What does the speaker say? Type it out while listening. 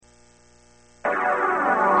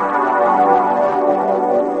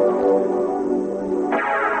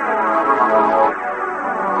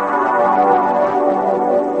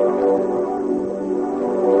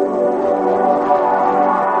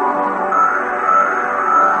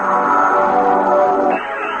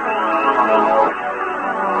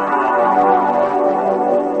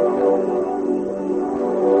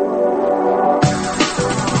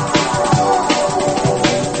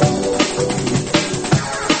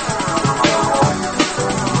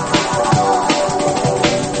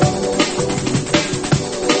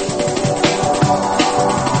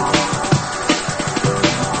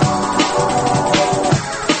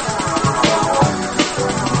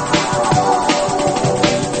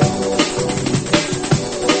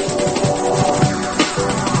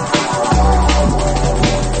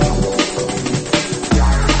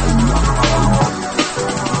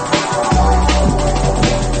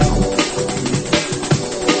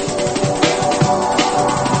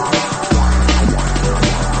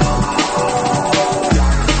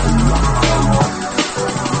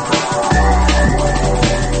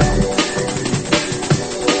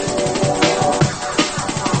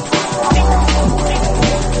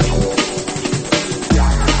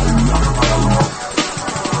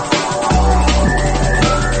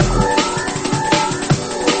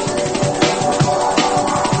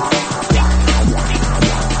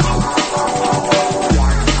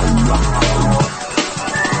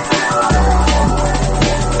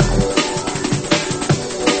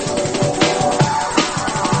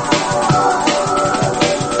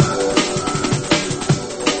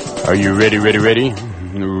Are you ready?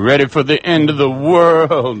 Ready for the end of the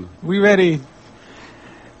world? We ready.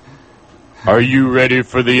 Are you ready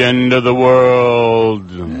for the end of the world?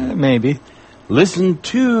 Maybe. Listen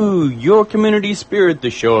to Your Community Spirit, the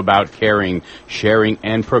show about caring, sharing,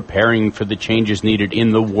 and preparing for the changes needed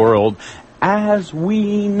in the world as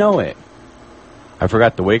we know it. I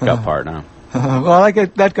forgot the wake-up part now. Well,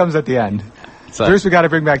 that comes at the end. So, first, we got to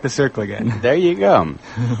bring back the circle again. There you go.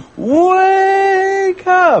 Wake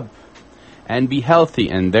up and be healthy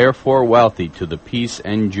and therefore wealthy to the peace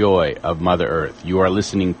and joy of Mother Earth. You are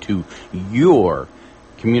listening to Your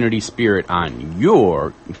Community Spirit on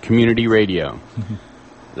Your Community Radio.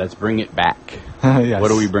 Let's bring it back. Yes. What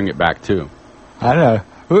do we bring it back to? I don't know.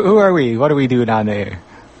 Who are we? What are we doing on there?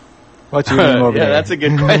 What's your name over there? Yeah, that's a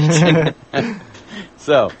good question.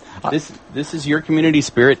 So, this is Your Community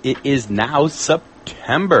Spirit. It is now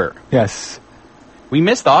September. Yes. We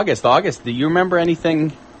missed August. August, do you remember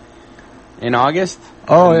anything in August?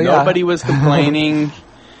 Oh, yeah. Nobody was complaining.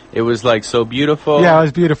 It was, like, so beautiful. Yeah, it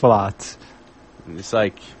was beautiful out. It's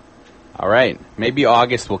like, all right, maybe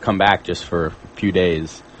August will come back just for a few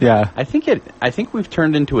days. Yeah. I think we've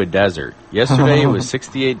turned into a desert. Yesterday it was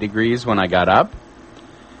 68 degrees when I got up,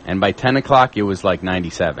 and by 10 o'clock it was like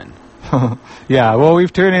 97. Yeah, well,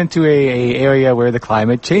 we've turned into a area where the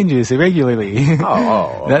climate changes irregularly.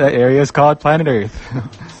 Oh. That area is called planet Earth.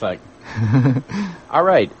 It's like, all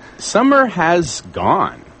right, summer has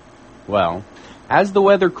gone. Well, as the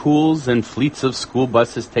weather cools and fleets of school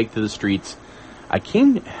buses take to the streets, I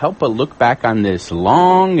can't help but look back on this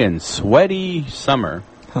long and sweaty summer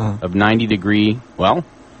of 90 degree, well,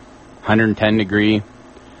 110 degree.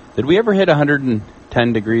 Did we ever hit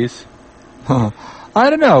 110 degrees? I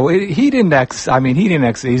don't know. Heat index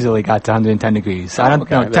easily got to 110 degrees. I don't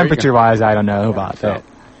know. Temperature-wise, I don't know about that.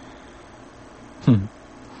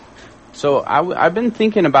 So I've been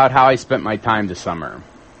thinking about how I spent my time this summer.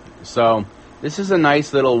 So this is a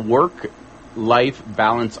nice little work-life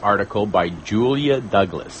balance article by Julia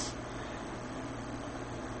Douglas.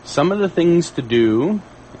 Some of the things to do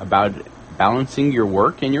about balancing your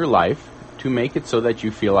work and your life to make it so that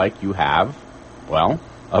you feel like you have, well,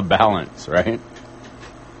 a balance, right?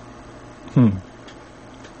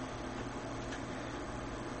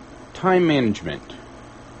 Time management.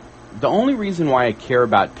 The only reason why I care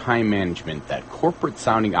about time management, that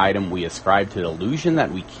corporate-sounding item we ascribe to the illusion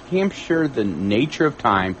that we capture the nature of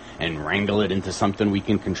time and wrangle it into something we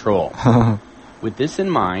can control. With this in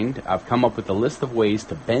mind, I've come up with a list of ways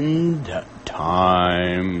to bend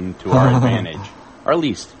time to our advantage, or at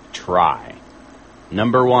least try.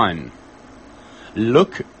 Number 1,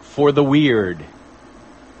 look for the weird.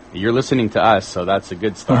 You're listening to us, so that's a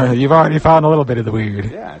good start. You've already found a little bit of the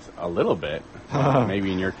weird. Yeah, a little bit.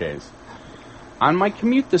 Maybe in your case. On my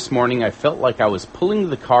commute this morning, I felt like I was pulling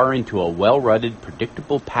the car into a well-rutted,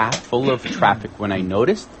 predictable path full of traffic when I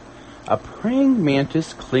noticed a praying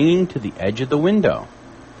mantis clinging to the edge of the window.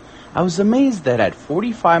 I was amazed that at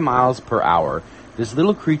 45 miles per hour, this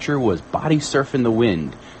little creature was body surfing the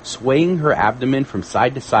wind, swaying her abdomen from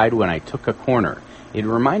side to side when I took a corner. It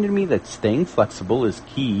reminded me that staying flexible is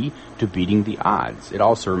key to beating the odds. It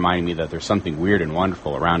also reminded me that there's something weird and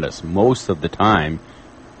wonderful around us most of the time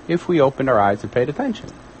if we opened our eyes and paid attention.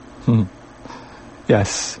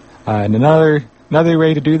 Yes. And another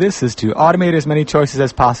way to do this is to automate as many choices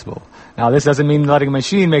as possible. Now, this doesn't mean letting a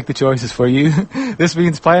machine make the choices for you. This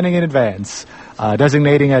means planning in advance,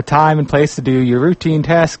 designating a time and place to do your routine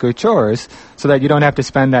tasks or chores so that you don't have to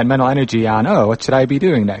spend that mental energy on, what should I be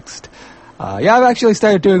doing next? I've actually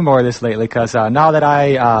started doing more of this lately because now that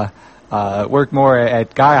I work more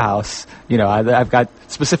at Gaia House, I've got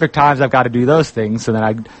specific times I've got to do those things, and then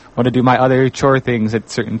I want to do my other chore things at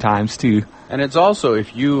certain times too. And it's also,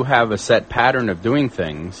 if you have a set pattern of doing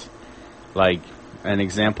things, like an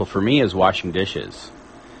example for me is washing dishes.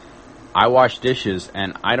 I wash dishes,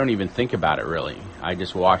 and I don't even think about it really. I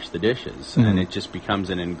just wash the dishes, and it just becomes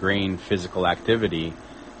an ingrained physical activity,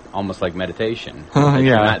 almost like meditation.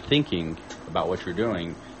 You're not thinking about what you're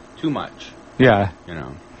doing too much. Yeah.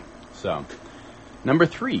 So, number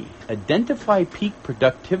 3, identify peak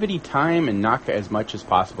productivity time and knock as much as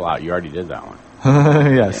possible out. You already did that one.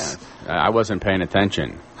 Yes. I wasn't paying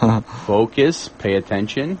attention. Focus, pay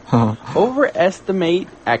attention. Overestimate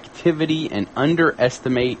activity and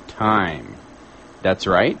underestimate time. That's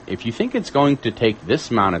right. If you think it's going to take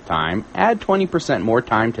this amount of time, add 20% more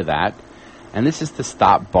time to that. And this is to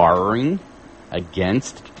stop borrowing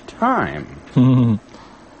against time.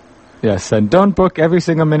 Yes, and don't book every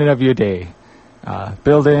single minute of your day.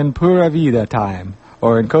 Build in pura vida time,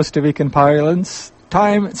 or in Costa Rican parlance,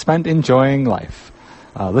 time spent enjoying life.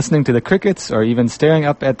 listening to the crickets, or even staring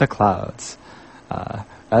up at the clouds.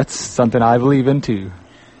 That's something I believe in, too.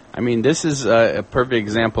 I mean, this is a perfect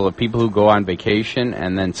example of people who go on vacation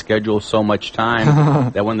and then schedule so much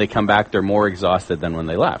time that when they come back, they're more exhausted than when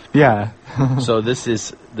they left. Yeah. So this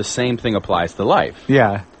is the same thing applies to life.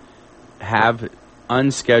 Yeah. Have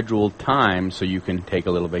unscheduled time so you can take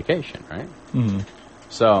a little vacation, right? Mm-hmm.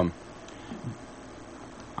 So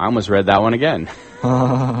I almost read that one again.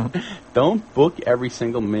 Don't book every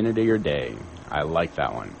single minute of your day. I like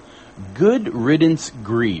that one. Good riddance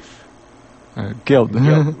grief. Guilt.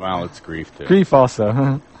 Guilt. Well, it's grief, too. Grief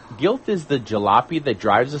also. Guilt is the jalopy that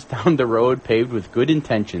drives us down the road paved with good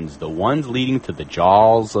intentions, the ones leading to the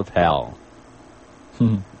jaws of hell.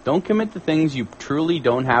 Don't commit to things you truly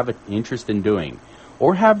don't have an interest in doing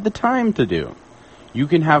or have the time to do. You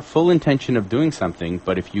can have full intention of doing something,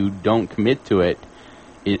 but if you don't commit to it,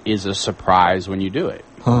 it is a surprise when you do it.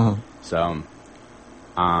 So,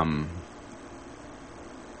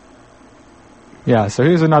 yeah, so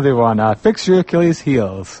here's another one. Fix your Achilles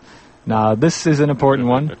heels. Now, this is an important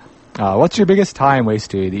one. What's your biggest time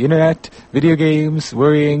waster? The internet, video games,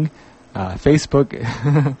 worrying, Facebook.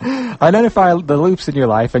 Identify the loops in your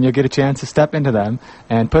life, and you'll get a chance to step into them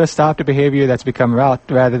and put a stop to behavior that's become route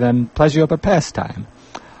rather than pleasure of a pastime.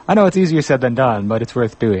 I know it's easier said than done, but it's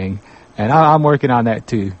worth doing. And I'm working on that,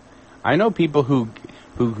 too. I know people who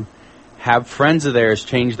have friends of theirs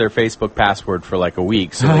change their Facebook password for like a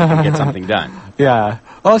week so they can get something done. Yeah.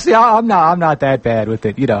 Oh, see, I'm not that bad with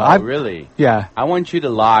it. You know. Oh, really? Yeah. I want you to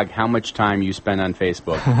log how much time you spend on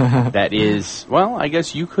Facebook. That is, well, I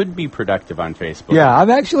guess you could be productive on Facebook. Yeah,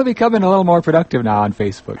 I'm actually becoming a little more productive now on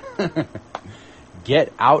Facebook.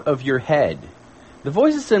 Get out of your head. The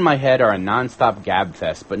voices in my head are a nonstop gab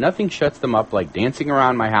fest, but nothing shuts them up like dancing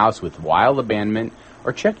around my house with wild abandonment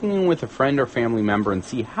or checking in with a friend or family member and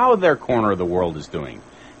see how their corner of the world is doing.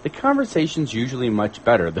 The conversation's usually much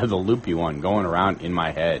better than the loopy one going around in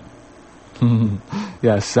my head.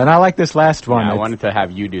 Yes, and I like this last one. Yeah, I wanted to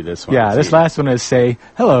have you do this one. Yeah, this last one is say,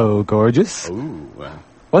 hello, gorgeous. Ooh.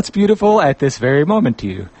 What's beautiful at this very moment to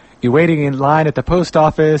you? You're waiting in line at the post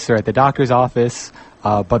office or at the doctor's office,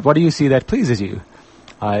 but what do you see that pleases you?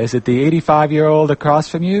 Is it the 85-year-old across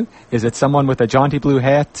from you? Is it someone with a jaunty blue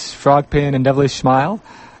hat, frog pin, and devilish smile?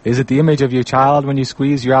 Is it the image of your child when you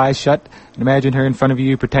squeeze your eyes shut and imagine her in front of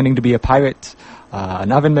you pretending to be a pirate,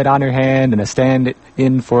 an oven mitt on her hand, and a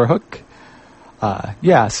stand-in for a hook?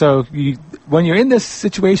 So when you're in this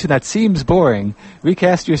situation that seems boring,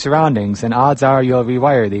 recast your surroundings, and odds are you'll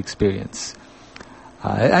rewire the experience.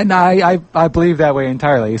 And I believe that way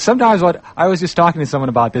entirely. Sometimes I was just talking to someone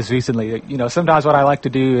about this recently. You know, sometimes what I like to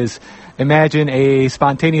do is imagine a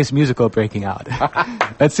spontaneous musical breaking out.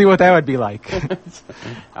 Let's see what that would be like.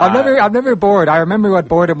 I'm never bored. I remember what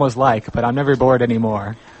boredom was like, but I'm never bored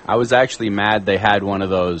anymore. I was actually mad they had one of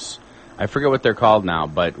those. I forget what they're called now,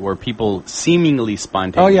 but where people seemingly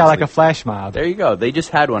spontaneously... Oh, yeah, like a flash mob. There you go. They just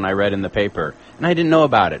had one I read in the paper, and I didn't know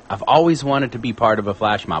about it. I've always wanted to be part of a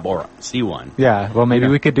flash mob or see one. Yeah, well, maybe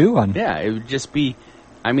we could do one. Yeah, it would just be...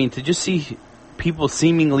 I mean, to just see people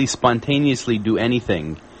seemingly spontaneously do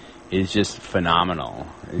anything is just phenomenal.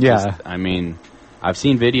 I mean, I've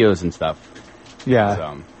seen videos and stuff.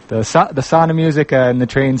 Yeah, the sound of music in the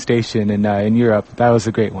train station in Europe, that was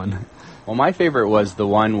a great one. Well, my favorite was the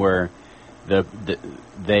one where...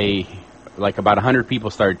 They like about 100 people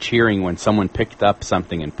started cheering when someone picked up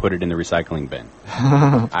something and put it in the recycling bin.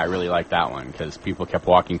 I really liked that one because people kept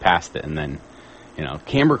walking past it, and then,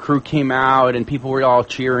 camera crew came out and people were all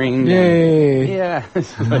cheering. Yay! Yeah,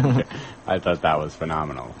 I thought that was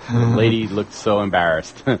phenomenal. The lady looked so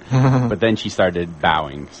embarrassed, but then she started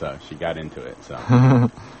bowing, so she got into it. So,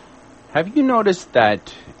 have you noticed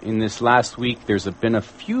that in this last week there's been a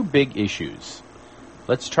few big issues?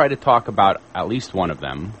 Let's try to talk about at least one of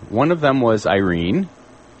them. One of them was Irene.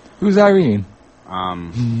 Who's Irene?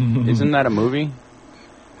 Isn't that a movie?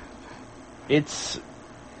 It's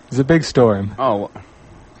a big storm. Oh,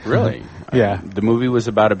 really? Yeah. The movie was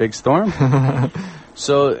about a big storm?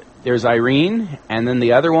 So there's Irene, and then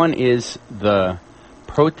the other one is the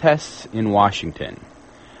protests in Washington.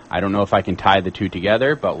 I don't know if I can tie the two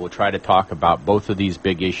together, but we'll try to talk about both of these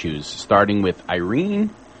big issues, starting with Irene,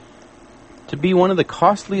 to be one of the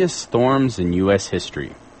costliest storms in U.S.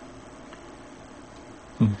 history.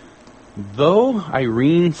 Though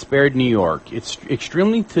Irene spared New York, it's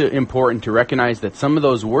extremely important to recognize that some of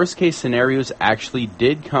those worst-case scenarios actually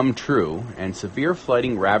did come true, and severe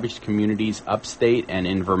flooding ravaged communities upstate and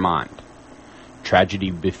in Vermont.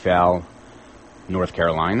 Tragedy befell North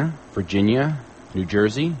Carolina, Virginia, New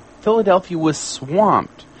Jersey. Philadelphia was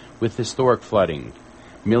swamped with historic flooding.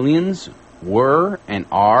 Millions were and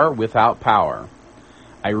are without power.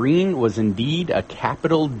 Irene was indeed a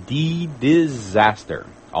capital D disaster.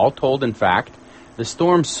 All told, in fact, the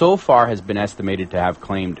storm so far has been estimated to have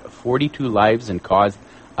claimed 42 lives and caused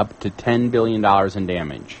up to $10 billion in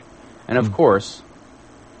damage. And of course,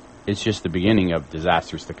 it's just the beginning of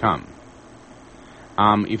disasters to come.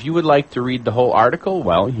 If you would like to read the whole article,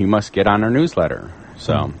 well, you must get on our newsletter.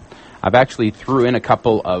 So I've actually threw in a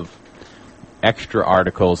couple of extra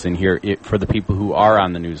articles in here for the people who are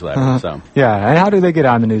on the newsletter. So yeah, and how do they get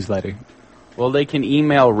on the newsletter? Well, they can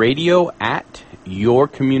email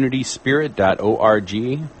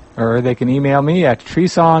radio@yourcommunityspirit.org. Or they can email me at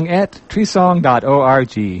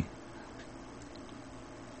treesong@treesong.org.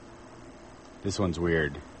 This one's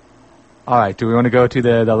weird. All right, do we want to go to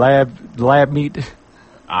the lab meet?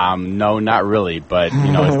 No, not really, but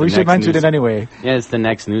you know, it's we should mention it anyway. Yeah, it's the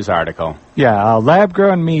next news article. Yeah,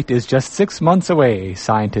 lab-grown meat is just 6 months away,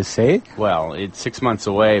 scientists say. Well, it's 6 months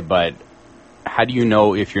away, but how do you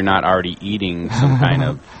know if you're not already eating some kind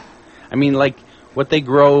of... I mean, like, what they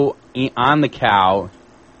grow on the cow...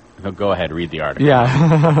 Oh, go ahead, read the article.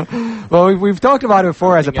 Yeah. Well, we've talked about it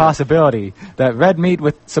before as a possibility, that red meat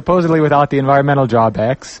supposedly without the environmental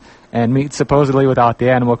drawbacks, and meat supposedly without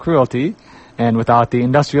the animal cruelty, and without the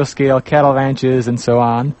industrial-scale cattle ranches and so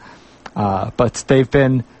on. But they've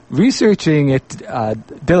been researching it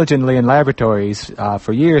diligently in laboratories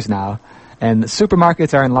for years now, and the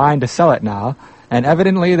supermarkets are in line to sell it now. And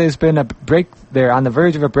evidently there's been they're on the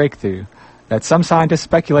verge of a breakthrough, that some scientists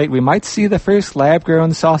speculate we might see the first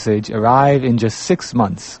lab-grown sausage arrive in just 6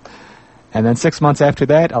 months. And then 6 months after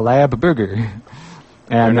that, a lab burger.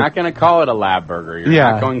 And you're not going to call it a lab burger. You're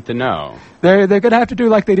not going to know. They're going to have to do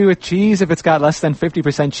like they do with cheese. If it's got less than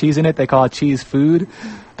 50% cheese in it, they call it cheese food.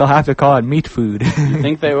 They'll have to call it meat food. You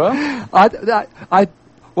think they will?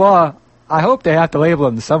 Well, I hope they have to label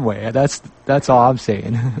them some way. That's all I'm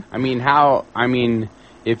saying. I mean,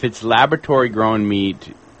 if it's laboratory-grown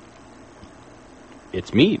meat,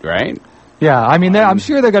 it's meat, right? Yeah, I mean, I'm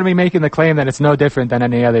sure they're going to be making the claim that it's no different than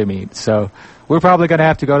any other meat. So we're probably going to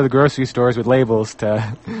have to go to the grocery stores with labels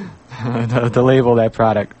to label that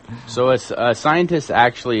product. So it's scientists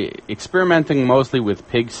actually experimenting mostly with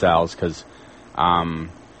pig cells because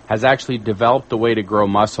has actually developed a way to grow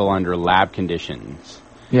muscle under lab conditions.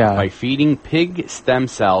 Yeah. By feeding pig stem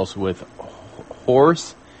cells with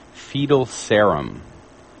horse fetal serum.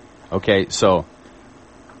 Okay, so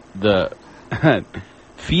the...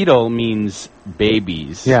 fetal means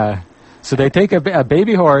babies. Yeah. So they take a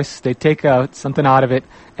baby horse, they take something out of it,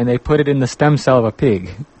 and they put it in the stem cell of a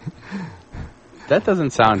pig. That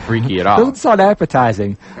doesn't sound freaky at all. Doesn't sound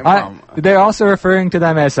appetizing. They're also referring to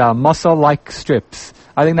them as muscle-like strips.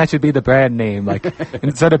 I think that should be the brand name. Like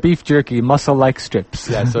instead of beef jerky, muscle-like strips.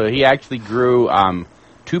 Yeah, so he actually grew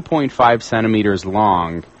 2.5 centimeters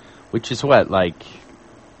long, which is what, like...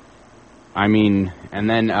 I mean, and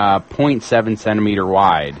then 0.7 centimeter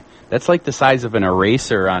wide. That's like the size of an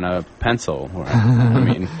eraser on a pencil. I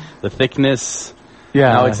mean, the thickness...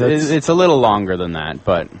 Yeah. No, it's a little longer than that,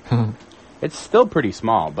 but it's still pretty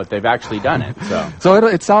small, but they've actually done it. So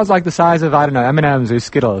it sounds like the size of, I don't know, M&M's or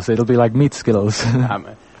Skittles. It'll be like meat Skittles.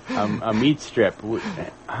 A meat strip.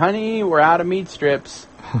 Honey, we're out of meat strips.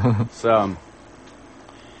 So...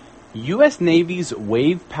 U.S. Navy's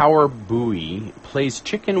wave power buoy plays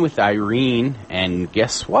chicken with Irene, and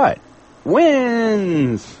guess what?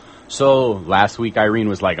 Wins! So last week Irene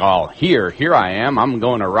was like, oh, here I am. I'm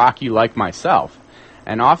going to rock you like myself.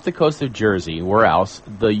 And off the coast of Jersey, where else,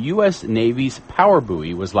 the U.S. Navy's power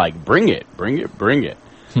buoy was like, bring it.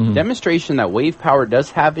 Demonstration that wave power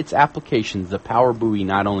does have its applications. The power buoy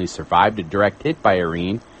not only survived a direct hit by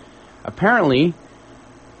Irene, apparently...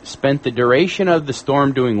 spent the duration of the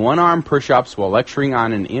storm doing one-arm push-ups while lecturing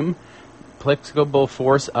on an implacable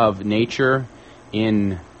force of nature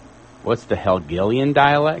in, what's the Hegelian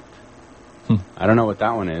dialect? I don't know what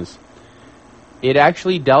that one is. It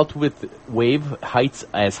actually dealt with wave heights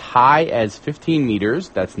as high as 15 meters,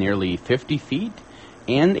 that's nearly 50 feet,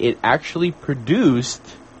 and it actually produced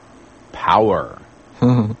power.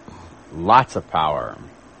 Lots of power.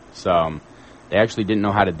 So... they actually didn't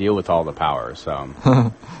know how to deal with all the power, so...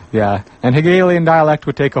 Yeah, and Hegelian dialect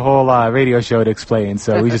would take a whole radio show to explain,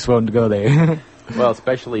 so we just won't go there. Well,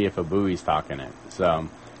 especially if a buoy's talking it, so...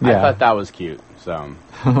 I thought that was cute, so...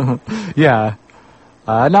 Yeah.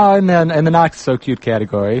 Now, in the not-so-cute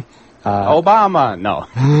category... Obama! No.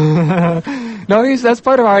 No, that's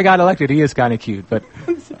part of how I got elected. He is kind of cute, but...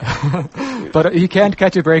 but he can't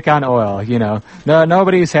catch a break on oil, you know. No,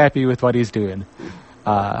 nobody's happy with what he's doing.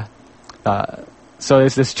 So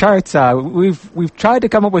there's this chart. We've tried to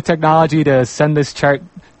come up with technology to send this chart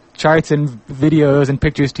charts and videos and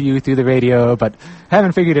pictures to you through the radio, but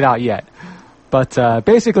haven't figured it out yet. But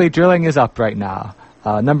basically, drilling is up right now.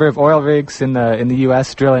 Number of oil rigs in the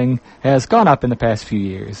U.S. drilling has gone up in the past few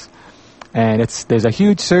years. And there's a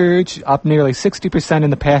huge surge, up nearly 60% in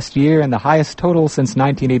the past year, and the highest total since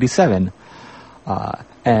 1987.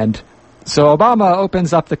 And so Obama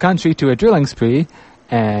opens up the country to a drilling spree,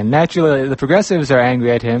 and naturally the progressives are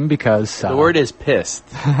angry at him because... the word is pissed.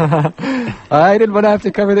 I didn't want to have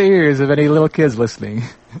to cover the ears of any little kids listening.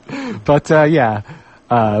 But,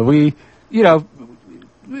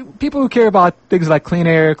 people who care about things like clean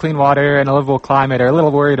air, clean water, and a livable climate are a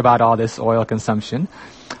little worried about all this oil consumption.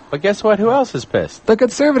 But guess what? Who else is pissed? The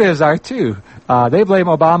conservatives are, too. They blame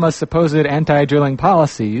Obama's supposed anti-drilling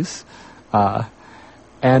policies.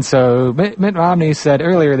 And so Mitt Romney said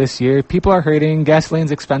earlier this year, people are hurting,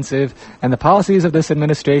 gasoline's expensive, and the policies of this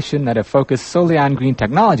administration that have focused solely on green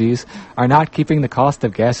technologies are not keeping the cost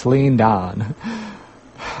of gasoline down.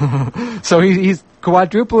 So he's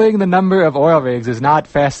quadrupling the number of oil rigs is not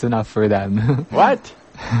fast enough for them. What?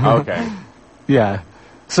 Okay. Yeah.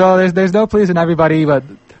 So there's no pleasing everybody, but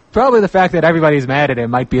probably the fact that everybody's mad at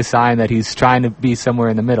him might be a sign that he's trying to be somewhere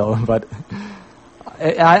in the middle. But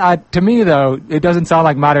to me, though, it doesn't sound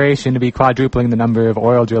like moderation to be quadrupling the number of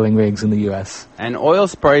oil drilling rigs in the U.S. And oil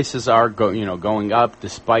prices are going up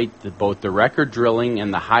despite both the record drilling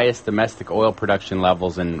and the highest domestic oil production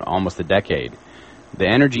levels in almost a decade. The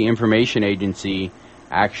Energy Information Agency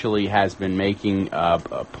actually has been making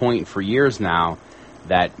a point for years now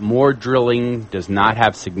that more drilling does not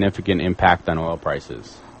have significant impact on oil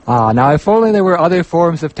prices. Now, if only there were other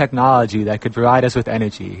forms of technology that could provide us with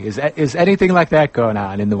energy. Is anything like that going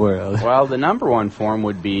on in the world? Well, the number one form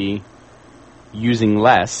would be using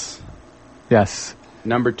less. Yes.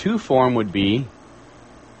 Number two form would be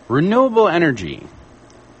renewable energy.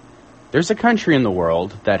 There's a country in the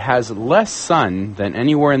world that has less sun than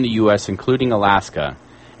anywhere in the U.S., including Alaska,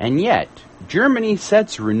 and yet Germany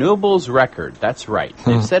sets renewables record. That's right.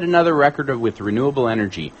 They've set another record with renewable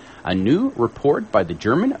energy. A new report by the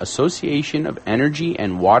German Association of Energy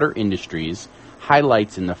and Water Industries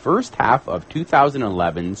highlights in the first half of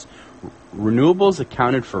 2011's renewables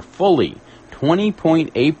accounted for fully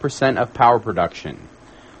 20.8% of power production.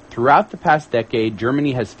 Throughout the past decade,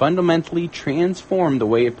 Germany has fundamentally transformed the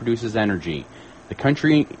way it produces energy. The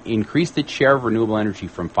country increased its share of renewable energy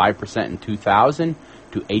from 5% in 2000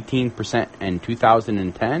 to 18% in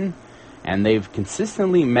 2010, and they've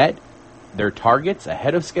consistently met their targets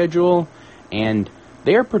ahead of schedule, and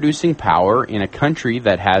they are producing power in a country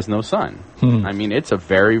that has no sun. I mean, it's a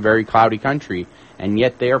very, very cloudy country, and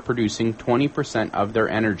yet they are producing 20% of their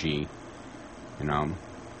energy,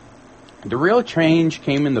 The real change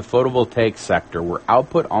came in the photovoltaic sector, where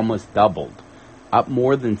output almost doubled, up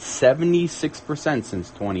more than 76% since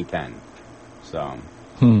 2010. So,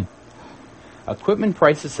 equipment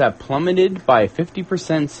prices have plummeted by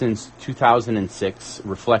 50% since 2006,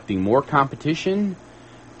 reflecting more competition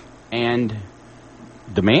and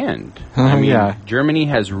demand. Germany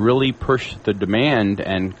has really pushed the demand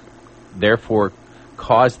and therefore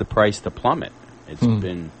caused the price to plummet. It's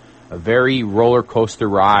been a very roller coaster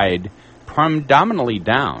ride, predominantly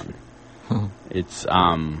down. It's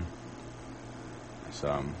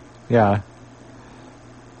Yeah.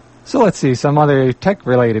 So let's see some other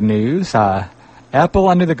tech-related news. Apple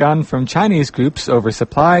under the gun from Chinese groups over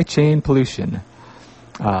supply chain pollution.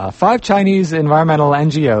 5 Chinese environmental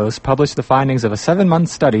NGOs published the findings of a 7-month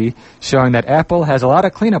study showing that Apple has a lot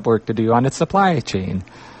of cleanup work to do on its supply chain.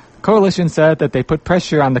 The coalition said that they put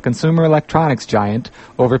pressure on the consumer electronics giant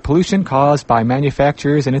over pollution caused by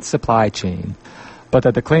manufacturers in its supply chain, but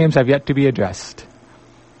that the claims have yet to be addressed.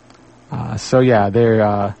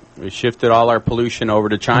 They're... We shifted all our pollution over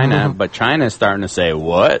to China, but China's starting to say,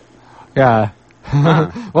 what? Yeah.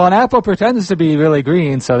 Well, and Apple pretends to be really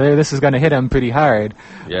green, so this is going to hit them pretty hard.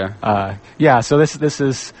 Yeah. So this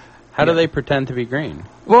is... How do they pretend to be green?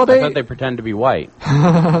 Well, I thought they pretend to be white.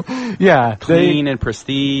 Yeah. Clean and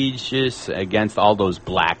prestigious against all those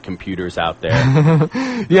black computers out there.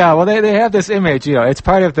 Yeah, well, they have this image, it's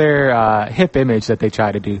part of their hip image that they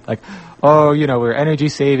try to do. Like, we're energy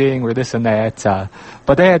saving, we're this and that.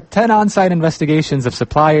 But they had 10 on-site investigations of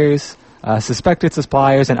suppliers, suspected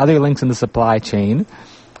suppliers, and other links in the supply chain.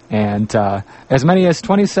 And as many as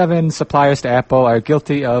 27 suppliers to Apple are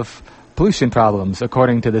guilty of pollution problems,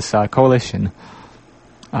 according to this coalition.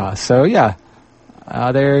 They're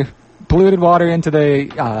polluted water into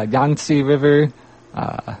the Yangtze River,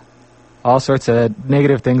 all sorts of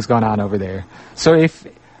negative things going on over there. So if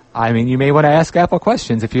I mean, you may want to ask Apple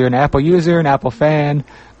questions. If you're an Apple user, an Apple fan,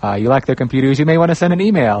 you like their computers, you may want to send an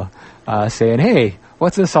email saying, hey,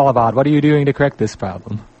 what's this all about? What are you doing to correct this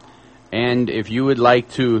problem? And if you would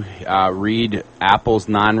like to read Apple's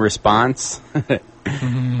non-response,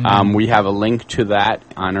 we have a link to that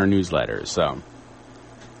on our newsletter. So,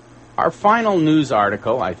 our final news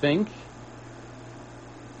article, I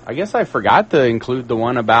guess I forgot to include the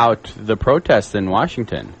one about the protest in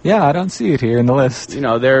Washington. Yeah, I don't see it here in the list. You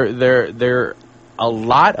know, there a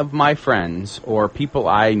lot of my friends or people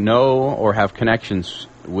I know or have connections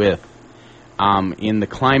with in the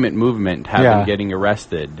climate movement have been getting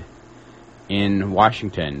arrested in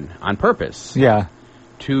Washington on purpose. Yeah.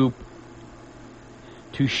 To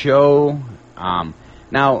show...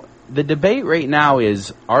 now, the debate right now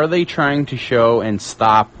is, are they trying to show and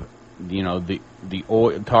stop, the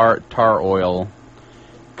oil, tar oil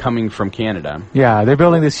coming from Canada? Yeah, they're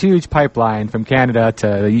building this huge pipeline from Canada to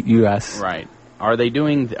the U.S. Right. Are they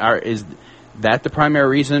is that the primary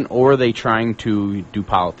reason, or are they trying to do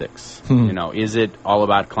politics? Is it all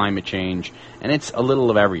about climate change? And it's a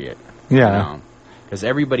little of every... Yeah. Because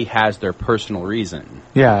everybody has their personal reason.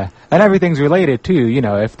 Yeah, and everything's related, too.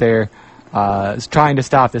 If they're trying to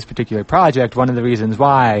stop this particular project, one of the reasons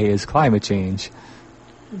why is climate change.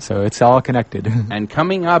 So it's all connected. And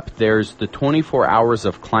coming up, there's the 24 hours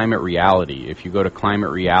of climate reality. If you go to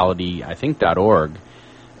climatereality.org,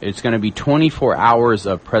 it's going to be 24 hours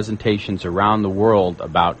of presentations around the world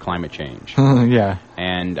about climate change. Yeah.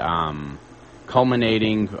 And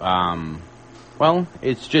culminating... well,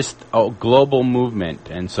 it's just a global movement,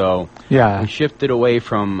 and so we shifted away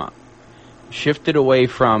from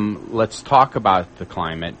let's talk about the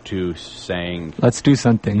climate to saying let's do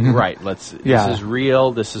something. Right. This is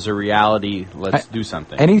real. This is a reality. Let's do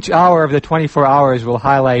something. And each hour of the 24 hours will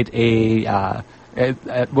highlight will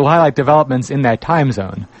highlight developments in that time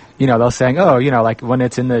zone. They'll saying, like when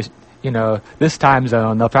it's in the this time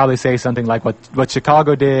zone, they'll probably say something like what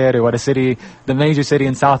Chicago did, or what the major city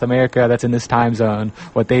in South America that's in this time zone,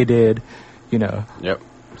 what they did, Yep.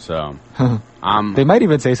 So, they might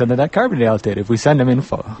even say something that Carbondale did if we send them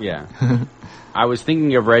info. Yeah. I was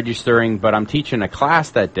thinking of registering, but I'm teaching a class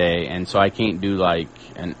that day, and so I can't do like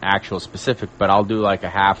an actual specific, but I'll do like a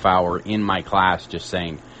half hour in my class just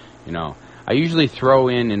saying, I usually throw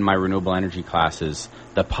in my renewable energy classes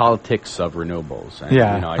the politics of renewables.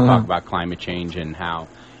 And, I talk about climate change and how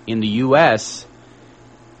in the U.S.,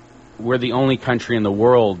 we're the only country in the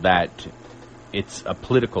world that it's a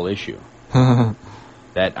political issue.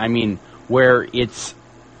 Where it's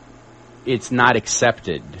not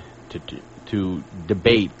accepted to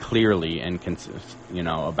debate clearly and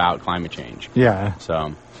about climate change. Yeah.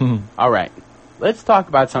 So, all right. Let's talk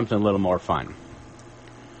about something a little more fun.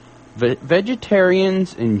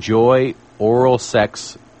 Vegetarians enjoy oral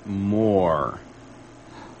sex more,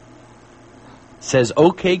 says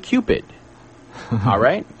OkCupid. All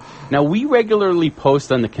right? Now, we regularly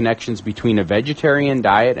post on the connections between a vegetarian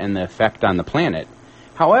diet and the effect on the planet.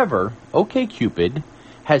 However, OkCupid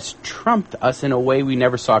has trumped us in a way we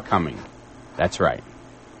never saw coming. That's right.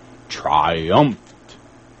 Triumphed.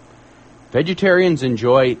 Vegetarians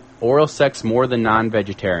enjoy oral sex more than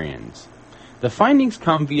non-vegetarians. The findings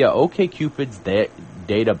come via OkCupid's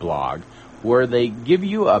data blog, where they give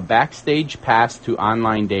you a backstage pass to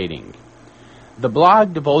online dating. The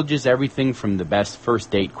blog divulges everything from the best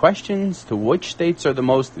first date questions to which states are the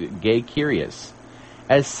most gay curious.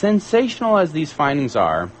 As sensational as these findings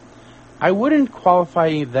are, I wouldn't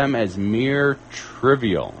qualify them as mere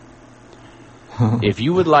trivial. If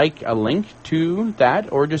you would like a link to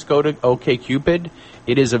that, or just go to OkCupid,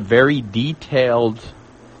 it is a very detailed...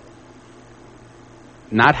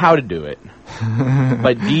 Not how to do it,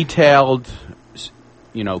 but detailed,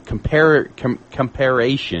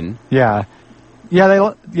 comparison. Yeah,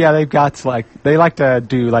 they've got they like to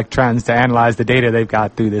do trends to analyze the data they've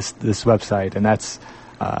got through this website, and that's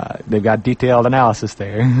they've got detailed analysis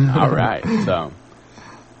there. All right, so,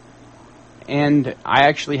 and I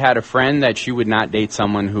actually had a friend that she would not date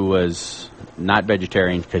someone who was not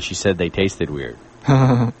vegetarian because she said they tasted weird.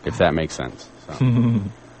 If that makes sense. So,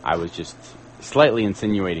 I was just slightly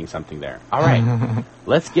insinuating something there. All right,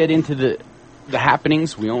 let's get into the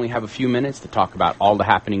happenings. We only have a few minutes to talk about all the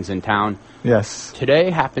happenings in town. Yes.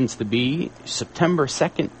 Today happens to be September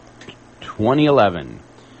 2nd, 2011.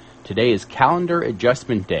 Today is Calendar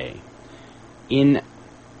Adjustment Day. In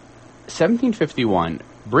 1751,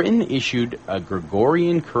 Britain issued a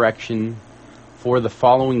Gregorian correction for the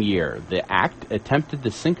following year. The act attempted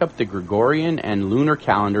to sync up the Gregorian and lunar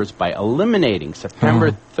calendars by eliminating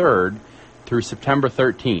September 3rd through September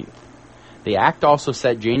 13th. The act also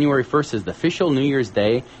set January 1st as the official New Year's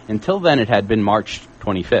Day. Until then, it had been March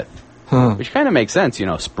 25th, which kind of makes sense. You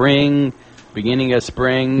know, spring, beginning of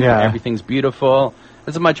spring, everything's beautiful.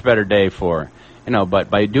 It's a much better day for, but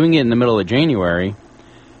by doing it in the middle of January,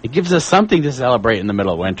 it gives us something to celebrate in the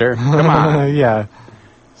middle of winter. Come on. Yeah.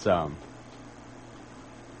 So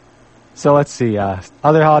let's see.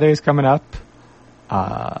 Other holidays coming up.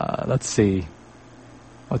 Let's see.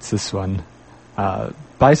 What's this one?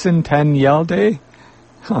 Bicentennial Day?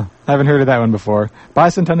 I haven't heard of that one before.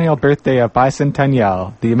 Bicentennial birthday of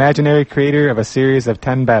Bicentennial, the imaginary creator of a series of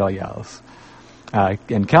 10 battle yells.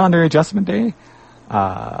 And Calendar Adjustment Day,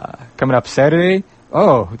 coming up Saturday.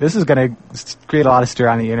 Oh, this is going to create a lot of stir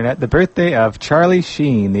on the internet. The birthday of Charlie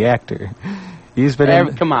Sheen, the actor. He's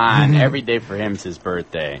been come on, every day for him is his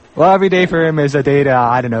birthday. Well, every day for him is a day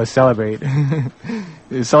to, celebrate.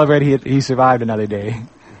 Celebrate he survived another day.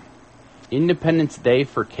 Independence Day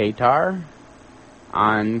for Qatar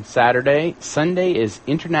on Saturday. Sunday is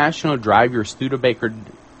International Drive Your Studebaker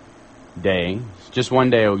Day. It's just one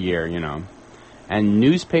day a year, And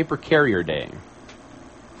Newspaper Carrier Day.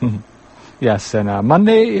 Yes, and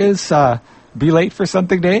Monday is Be Late for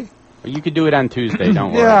Something Day. You could do it on Tuesday,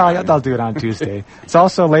 don't worry. Yeah, I'll do it on Tuesday. It's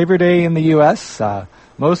also Labor Day in the U.S.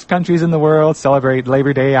 Most countries in the world celebrate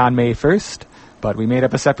Labor Day on May 1st, but we made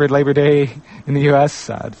up a separate Labor Day in the U.S.,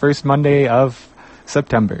 the first Monday of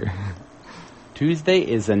September. Tuesday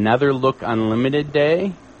is Another Look Unlimited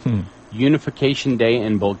Day, Unification Day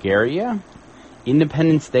in Bulgaria,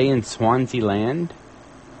 Independence Day in Swaziland.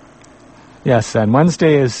 Yes, and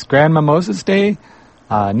Wednesday is Grand Mimosas Day,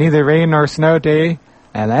 Neither Rain Nor Snow Day,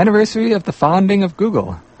 and the anniversary of the founding of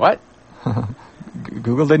Google. What?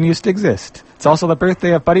 Google didn't used to exist. It's also the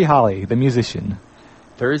birthday of Buddy Holly, the musician.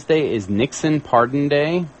 Thursday is Nixon Pardon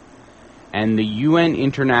Day, and the UN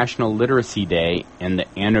International Literacy Day, and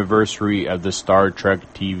the anniversary of the Star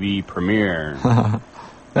Trek TV premiere.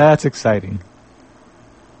 That's exciting.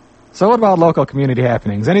 So what about local community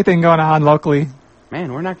happenings? Anything going on locally?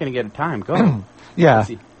 Man, we're not going to get a time. Go. Yeah. Let's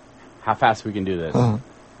see how fast we can do this.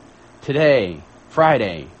 Today,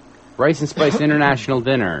 Friday, Rice and Spice International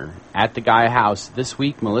Dinner at the Gaia House. This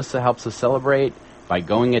week, Melissa helps us celebrate by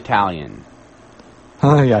going Italian.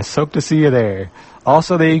 Yes, hope to see you there.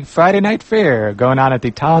 Also, the Friday Night Fair going on at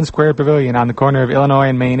the Town Square Pavilion on the corner of Illinois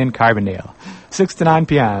and Main in Carbondale. 6 to 9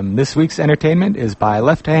 p.m. This week's entertainment is by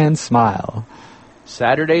Left Hand Smile.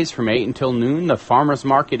 Saturdays from 8 until noon, the Farmers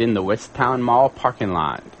Market in the Westtown Mall parking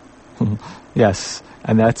lot. Yes.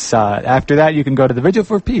 And that's after that, you can go to the Vigil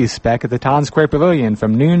for Peace back at the Town Square Pavilion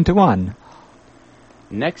from noon to 1.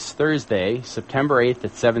 Next Thursday, September 8th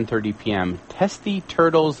at 7:30 p.m., Testy,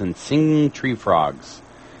 Turtles, and Singing Treefrogs.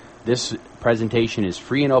 This presentation is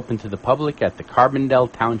free and open to the public at the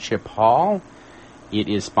Carbondale Township Hall. It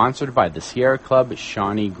is sponsored by the Sierra Club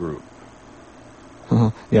Shawnee Group.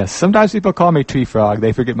 Yes, sometimes people call me Tree Frog.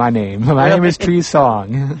 They forget my name. My name is Tree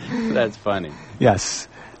Song. That's funny. Yes.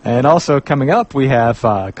 And also coming up, we have,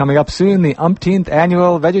 coming up soon, the umpteenth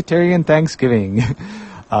annual Vegetarian Thanksgiving.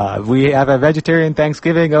 We have a Vegetarian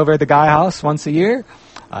Thanksgiving over at the Gaia House once a year.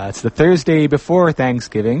 It's the Thursday before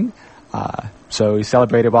Thanksgiving. So we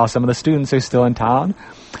celebrate it while some of the students are still in town.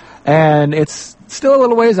 And it's still a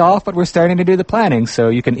little ways off, but we're starting to do the planning. So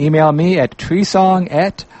you can email me at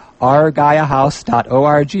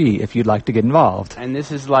treesong@ourgaiahouse.org if you'd like to get involved. And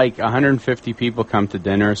this is like 150 people come to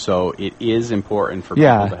dinner, so it is important for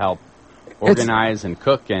people to help organize and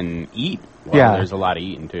cook and eat. Well, there's a lot of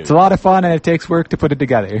eating, too. It's a lot of fun, and it takes work to put it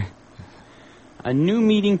together. A new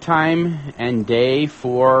meeting time and day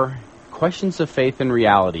for Questions of Faith and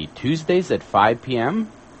Reality, Tuesdays at 5 p.m.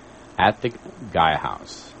 at the Gaia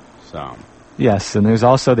House. So yes, and there's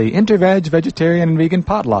also the InterVeg Vegetarian and Vegan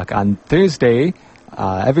Potluck on Thursday,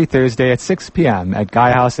 every Thursday at 6 p.m. at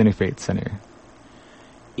Gaia House Interfaith Center.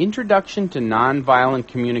 Introduction to Nonviolent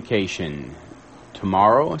Communication,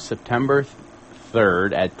 tomorrow, September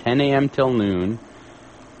 3rd at 10 a.m. till noon.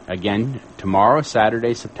 Again, tomorrow,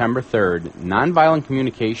 Saturday, September 3rd. Nonviolent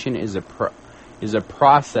communication is a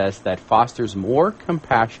process that fosters more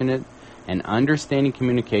compassionate and understanding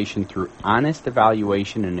communication through honest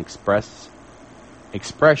evaluation and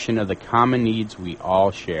expression of the common needs we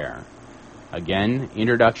all share. Again,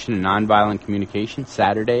 Introduction to Nonviolent Communication,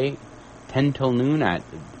 Saturday, 10 till noon at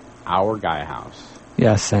our Gaia House.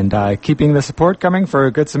 Yes, and keeping the support coming for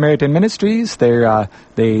Good Samaritan Ministries.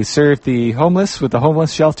 They serve the homeless with the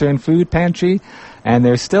homeless shelter and food pantry, and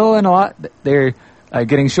they're still in a lot. They're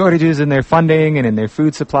getting shortages in their funding and in their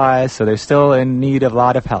food supplies, so they're still in need of a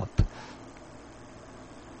lot of help.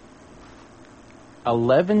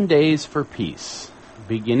 11 Days for Peace,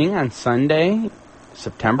 beginning on Sunday,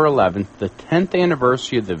 September 11th, the 10th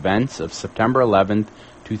anniversary of the events of September 11th,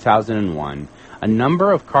 2001, a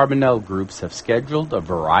number of Carbondale groups have scheduled a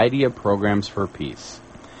variety of programs for peace.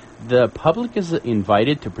 The public is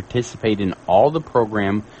invited to participate in all the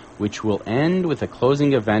program, which will end with a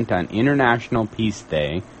closing event on International Peace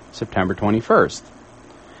Day, September 21st.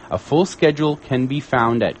 A full schedule can be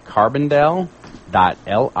found at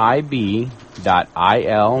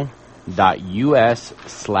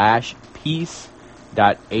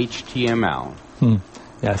carbondale.lib.il.us/peace.html.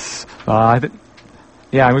 Yes.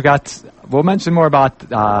 We'll mention more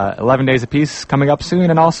about 11 Days of Peace coming up soon,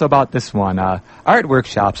 and also about this one, art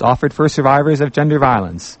workshops offered for survivors of gender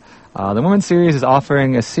violence. The Women's Series is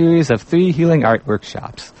offering a series of 3 healing art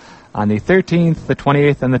workshops on the 13th, the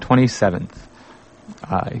 28th, and the 27th.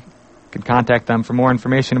 You can contact them for more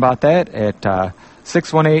information about that at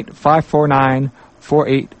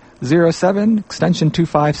 618-549-4807, extension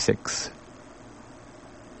 256.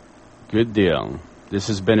 Good deal. This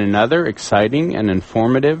has been another exciting and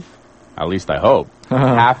informative, at least I hope,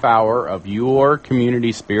 half hour of your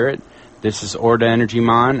community spirit. This is Orda Energy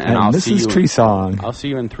Mon, and I'll see you. This is Tree Song. I'll see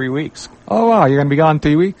you in 3 weeks. Oh wow, you're gonna be gone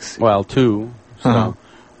 3 weeks? Well, 2. So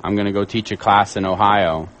I'm gonna go teach a class in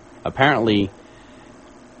Ohio. Apparently,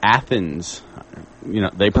 Athens,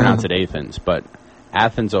 they pronounce it Athens, but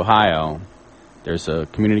Athens, Ohio, there's a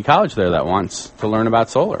community college there that wants to learn about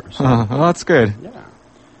solar. So. Well, that's good. Yeah.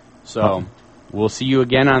 So we'll see you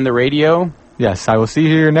again on the radio. Yes, I will see you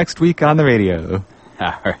here next week on the radio.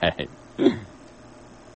 All right.